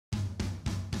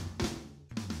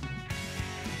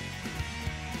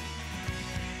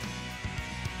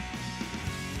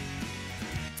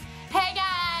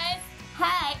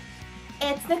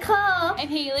Nicole. And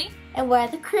Haley. And we're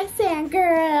the Chris and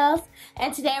Girls.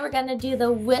 And today we're going to do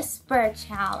the Whisper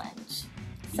Challenge.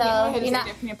 So, yeah, you're not...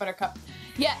 peanut butter cup.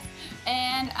 Yes.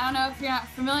 And I don't know if you're not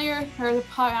familiar, or the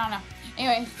probably, I don't know.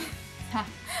 Anyway.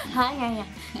 Hi.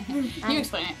 You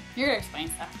explain it. You're going to explain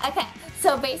stuff. Okay,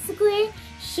 so basically,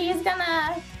 she's going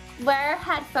to wear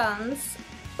headphones.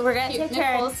 We're going to take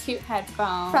turns. Cute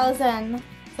headphones. Frozen.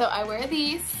 So I wear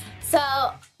these.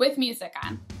 So with music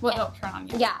on. Well, don't turn on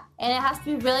yet. Yeah, and it has to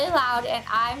be really loud, and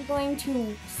I'm going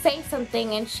to say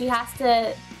something, and she has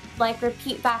to, like,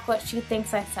 repeat back what she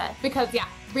thinks I said. Because, yeah,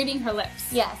 reading her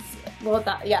lips. Yes. Well,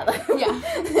 yeah.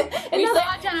 We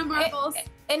saw Jenna Marbles.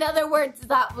 In other words,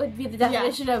 that would be the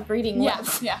definition of reading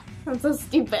lips. Yeah. I'm so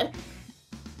stupid.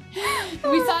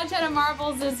 We saw Jenna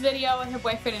Marbles' video with her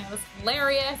boyfriend, and it was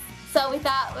hilarious. So we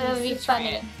thought it would be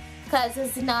funny. Because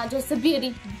it's not just a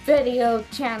beauty video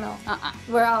channel.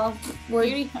 We're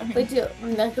beauty. We do.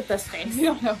 Look at this face. We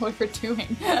don't know what we're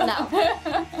doing. No.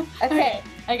 Okay.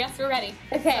 I guess we're ready.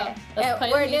 Okay. So,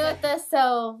 we're new at this,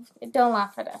 so don't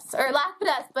laugh at us. Or laugh at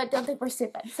us, but don't think we're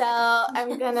stupid. So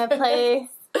I'm gonna play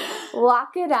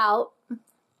Walk It Out.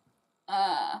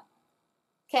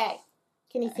 Okay.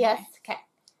 Can you see us? Okay.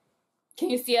 Can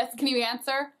you see us? Can you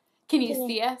answer? Can you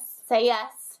see us? Say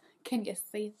yes. Can you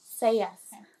see? Say yes.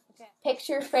 Okay.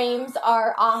 Picture frames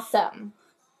are awesome.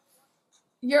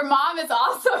 Your mom is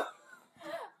awesome.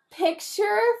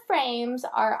 Picture frames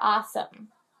are awesome.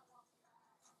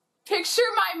 Picture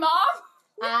my mom?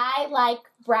 I like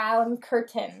brown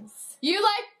curtains. You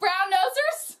like brown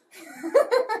nosers?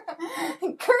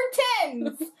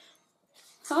 Curtains!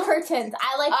 Huh? Curtains.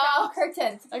 I like brown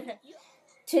curtains. Okay.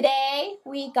 Today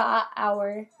we got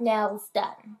our nails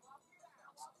done.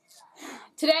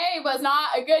 Today was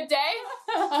not a good day.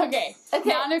 Okay.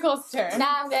 Now Nicole's turn.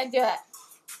 Now I'm going to do it.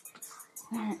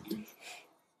 Alright.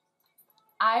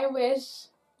 I wish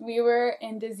we were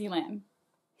in Disneyland.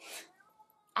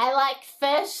 I like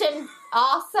fish and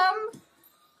awesome.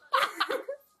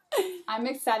 I'm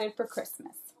excited for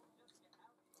Christmas.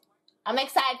 I'm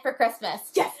excited for Christmas.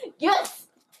 Yes. Yes.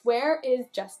 Where is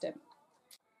Justin?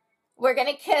 We're going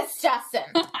to kiss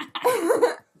Justin.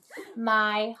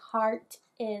 My heart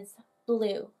is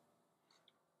blue.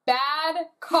 Bad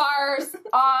cars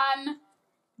on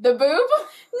the boob?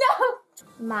 No.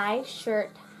 My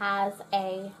shirt has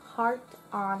a heart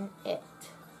on it.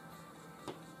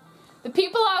 The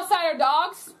people outside are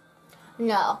dogs?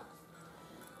 No.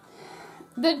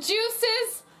 The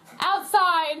juices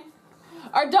outside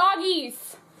are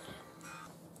doggies.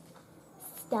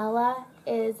 Stella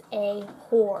is a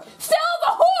whore. Stella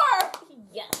the whore!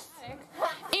 Yes.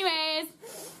 Anyways,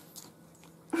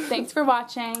 thanks for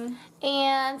watching.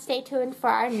 And stay tuned for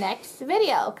our next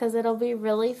video, because it'll be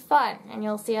really fun, and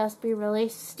you'll see us be really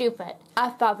stupid. I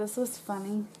thought this was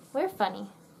funny. We're funny.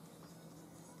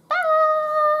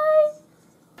 Bye!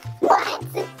 What?